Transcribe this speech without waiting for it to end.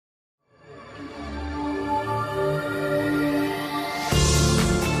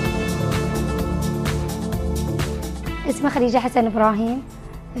اسمي خديجة حسن إبراهيم،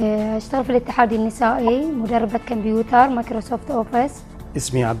 أشتغل في الاتحاد النسائي، مدربة كمبيوتر مايكروسوفت أوفيس.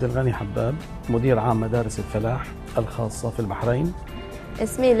 اسمي عبد الغني حباب، مدير عام مدارس الفلاح الخاصة في البحرين.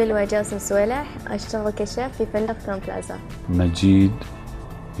 اسمي للوى جاسم سويلح، أشتغل كشيف في فندق كرون بلازا. مجيد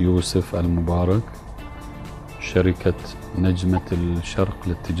يوسف المبارك، شركة نجمة الشرق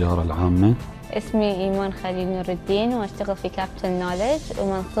للتجارة العامة. اسمي إيمان خليل نور الدين، وأشتغل في كابيتال نوليدج،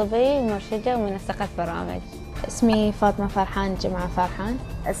 ومنصبي مرشدة ومنسقة برامج. اسمي فاطمة فرحان جمعة فرحان.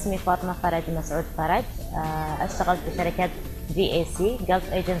 اسمي فاطمة فرج مسعود فرج، أشتغل في شركة GAC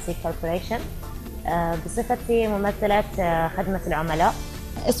Gulf Agency Corporation بصفتي ممثلة خدمة العملاء.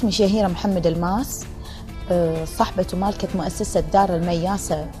 اسمي شهيرة محمد الماس، صاحبة ومالكة مؤسسة دار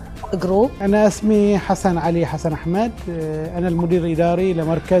المياسة جروب. أنا اسمي حسن علي حسن أحمد، أنا المدير الإداري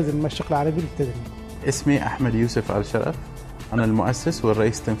لمركز المشرق العربي للتدريب. اسمي أحمد يوسف الشرف، أنا المؤسس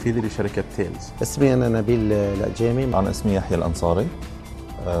والرئيس التنفيذي لشركة تيلز. اسمي أنا نبيل العجيمي. أنا اسمي يحيى الأنصاري،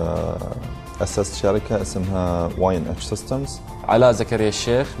 أسست شركة اسمها YNH Systems. علاء زكريا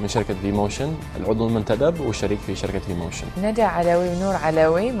الشيخ من شركة في موشن، العضو المنتدب وشريك في شركة في موشن. ندى علوي ونور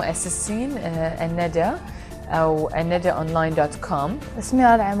علوي، مؤسسين الندى أو الندى.online.com.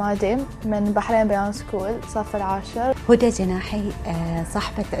 اسمي العمادي من بحرين بيان سكول صف العاشر. هدى جناحي،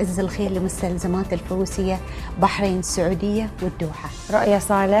 صاحبة عز الخير لمستلزمات الفروسية بحرين السعودية والدوحة. رؤية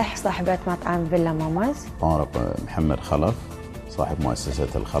صالح، صاحبة مطعم فيلا ماماز. طارق محمد خلف، صاحب مؤسسة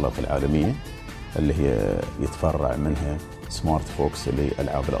الخلف العالمية اللي هي يتفرع منها سمارت فوكس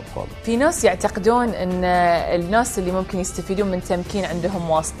لألعاب الأطفال. في ناس يعتقدون أن الناس اللي ممكن يستفيدون من تمكين عندهم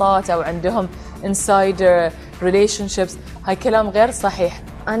واسطات أو عندهم insider relationships، هاي كلام غير صحيح.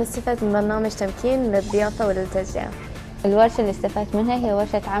 أنا استفدت من برنامج تمكين للضيافة وللتشجيع. الورشة اللي استفدت منها هي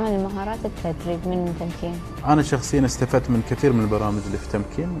ورشة عمل المهارات التدريب من تمكين. أنا شخصياً استفدت من كثير من البرامج اللي في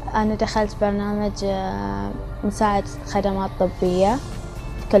تمكين. أنا دخلت برنامج مساعد خدمات طبية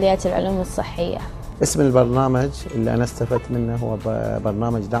في كلية العلوم الصحية. اسم البرنامج اللي أنا استفدت منه هو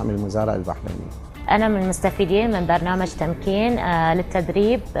برنامج دعم المزارع البحريني. أنا من المستفيدين من برنامج تمكين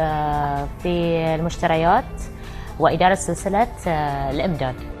للتدريب في المشتريات وإدارة سلسلة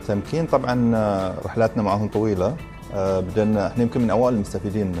الإمداد. تمكين طبعاً رحلاتنا معهم طويلة، بدنا احنا يمكن من اوائل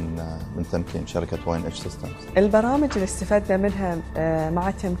المستفيدين من تمكين شركه YNH Systems. البرامج اللي استفدنا منها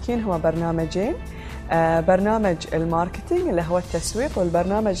مع تمكين هو برنامجين، برنامج الماركتينج اللي هو التسويق،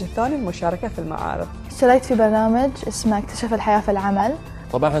 والبرنامج الثاني المشاركه في المعارض. اشتركت في برنامج اسمه اكتشف الحياه في العمل.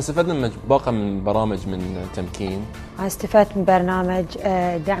 طبعا احنا استفدنا من باقه من برامج من تمكين. أنا استفدت من برنامج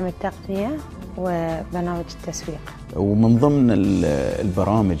دعم التقنيه وبرنامج التسويق. ومن ضمن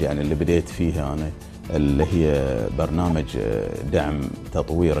البرامج يعني اللي بديت فيها أنا اللي هي برنامج دعم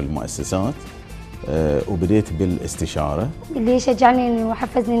تطوير المؤسسات، وبديت بالاستشارة. اللي شجعني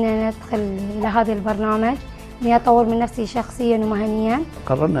وحفزني أن أدخل إلى هذا البرنامج إني أطور من نفسي شخصيا ومهنيا.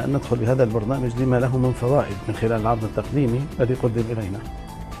 قررنا أن ندخل بهذا البرنامج لما له من فوائد من خلال العرض التقديمي الذي قدم إلينا.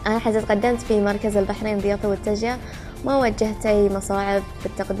 أنا حتى قدمت في مركز البحرين الضيافة والتشجيع، ما واجهت أي مصاعب في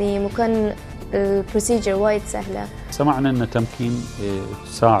التقديم، وكان البروسيجر وايد سهلة. سمعنا أن تمكين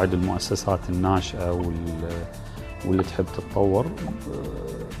تساعد المؤسسات الناشئة واللي تحب تتطور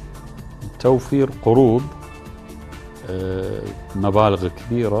توفير قروض مبالغ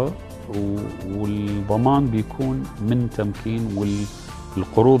كبيرة، والضمان بيكون من تمكين،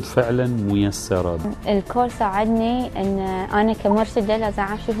 والقروض فعلا ميسرة. الكورس ساعدني ان انا كمرشدة لازم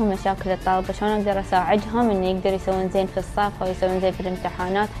اعرف شو مشاكل الطلبة، شلون اقدر اساعدهم ان يقدروا يسوون زين في الصف او يسوون زين في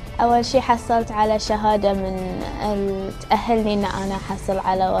الامتحانات. اول شيء حصلت على شهادة من تأهلني ان انا احصل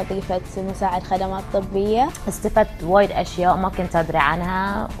على وظيفة مساعد خدمات طبية. استفدت وايد اشياء ما كنت ادري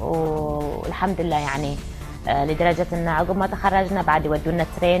عنها، والحمد لله يعني لدرجة أن عقب ما تخرجنا بعد يودونا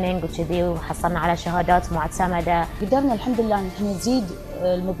تريننج وكذي، وحصلنا على شهادات معتمدة. قدرنا الحمد لله أن احنا نزيد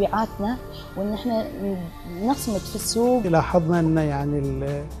مبيعاتنا وأن احنا نصمد في السوق. لاحظنا أن يعني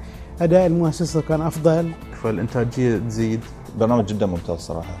أداء المؤسسة كان أفضل، فالإنتاجية تزيد. برنامج جدا ممتاز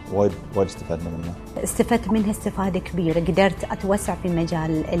صراحة، وايد استفدنا منه. استفدت منها استفادة كبيرة، قدرت أتوسع في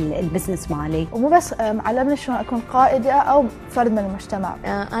مجال البزنس مالي. ومو بس علمني شلون أكون قائدة أو فرد من المجتمع.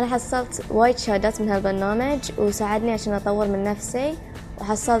 أنا حصلت وايد شهادات من هالبرنامج وساعدني عشان أطور من نفسي،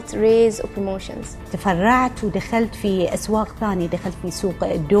 وحصلت ريز وبروموشنز. تفرعت ودخلت في أسواق ثانية، دخلت في سوق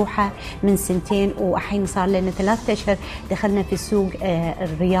الدوحة من 2 وحين صار لنا 3 أشهر دخلنا في سوق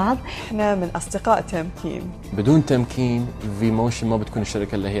الرياض. احنا من أصدقاء تمكين. بدون تمكين في موشن ما بتكون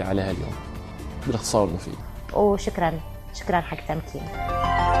الشركة اللي هي عليها اليوم، بالاختصار المفيد. وشكرا حق تمكين.